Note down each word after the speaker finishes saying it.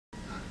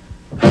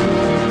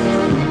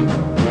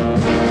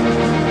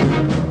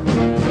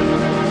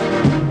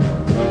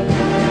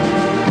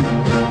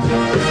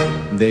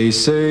They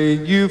say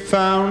you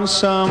found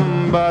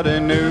somebody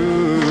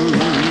new,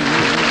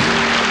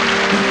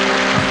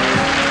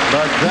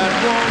 but that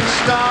won't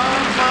stop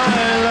my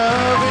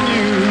loving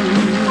you.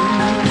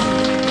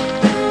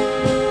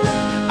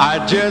 I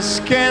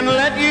just can't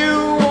let you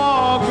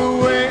walk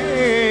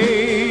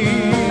away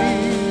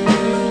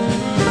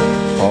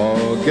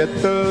or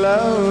get the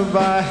love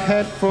I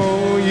had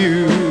for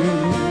you.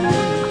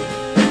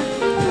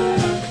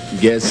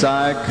 Guess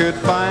I could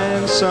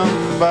find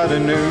somebody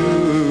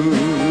new,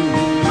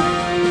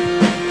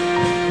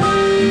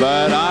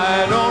 but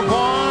I don't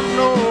want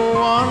no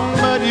one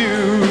but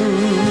you.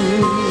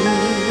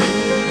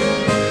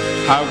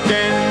 How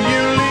can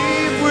you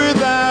leave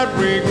without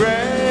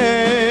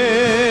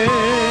regret?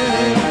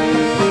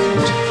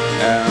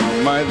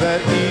 Am I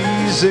that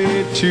easy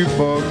to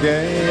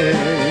forget?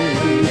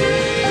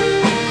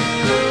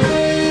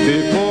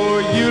 Before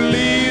you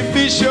leave,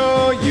 be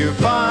sure you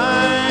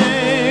find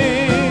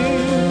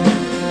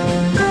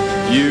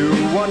you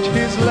want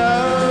his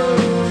love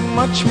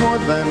much more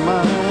than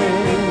mine.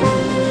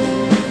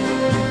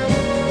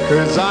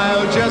 'Cause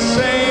I'll just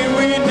say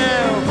we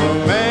never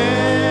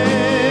met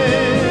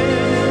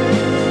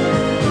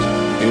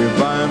if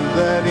I'm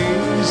that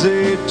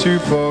easy to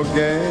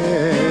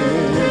forget.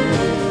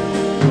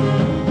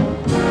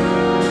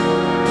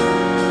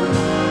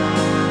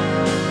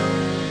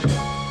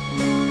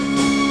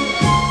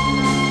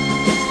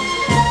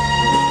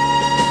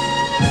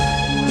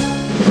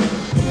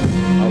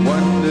 I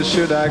wonder,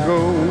 should I go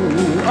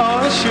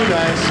or should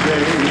I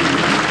stay?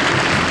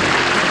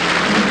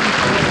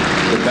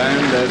 The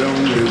band had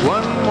only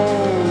one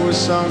more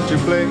song to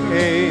play,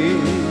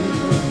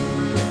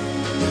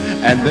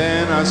 and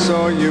then I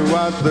saw you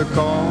out the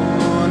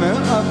corner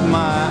of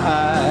my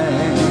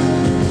eye.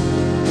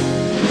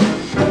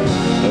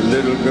 A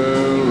little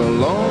girl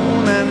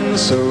alone and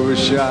so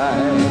shy.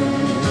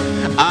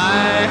 I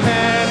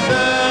had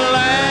the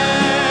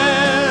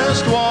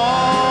last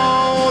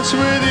waltz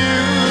with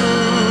you.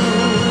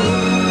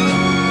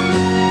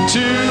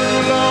 Two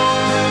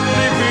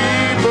lonely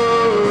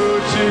people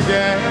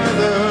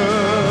together.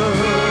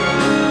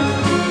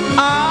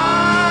 I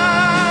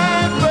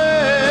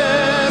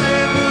fell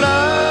in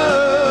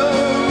love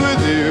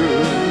with you.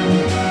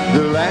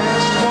 The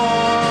last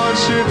one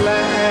should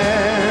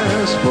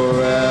last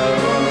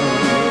forever.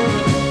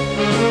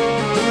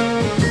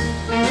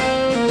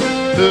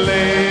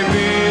 Les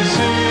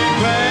bicyclettes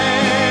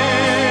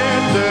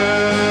de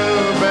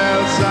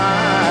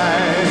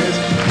Versailles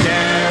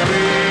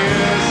carry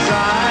us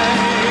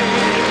side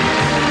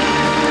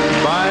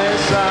by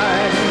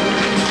side,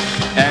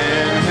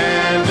 and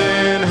hand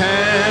in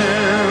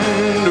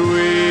hand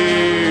we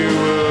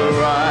will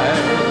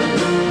ride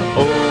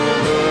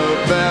over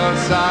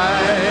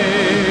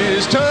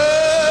Versailles.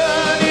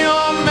 Turn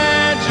your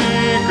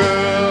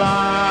magical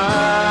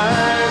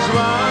eyes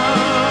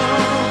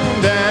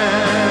round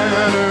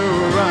and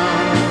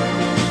around,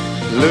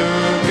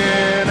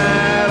 looking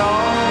at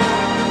all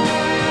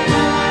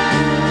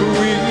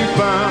we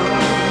found.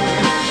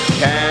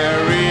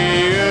 Carry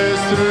us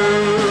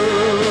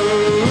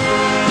through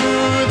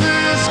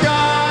the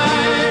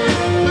sky,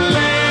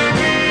 les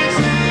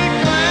bicyclettes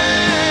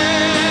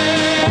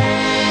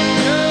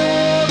de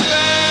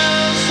Versailles.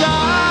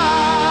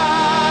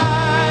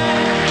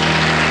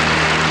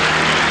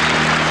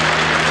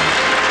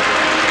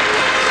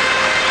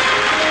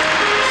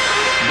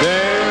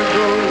 There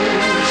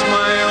goes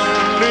my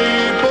only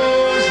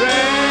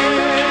possession.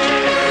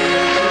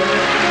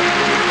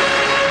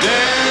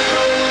 There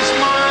goes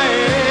my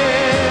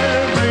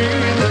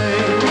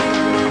everything.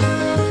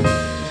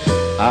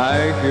 I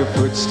hear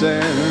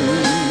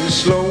footsteps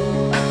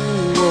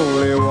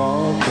slowly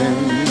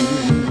walking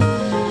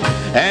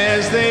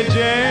as they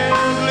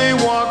gently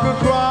walk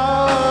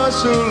across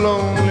a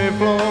lonely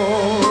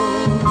floor,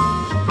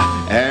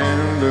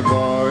 and a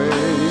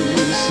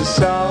voice is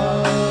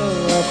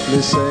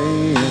softly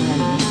saying,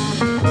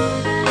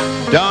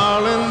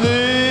 darling,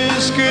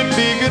 this could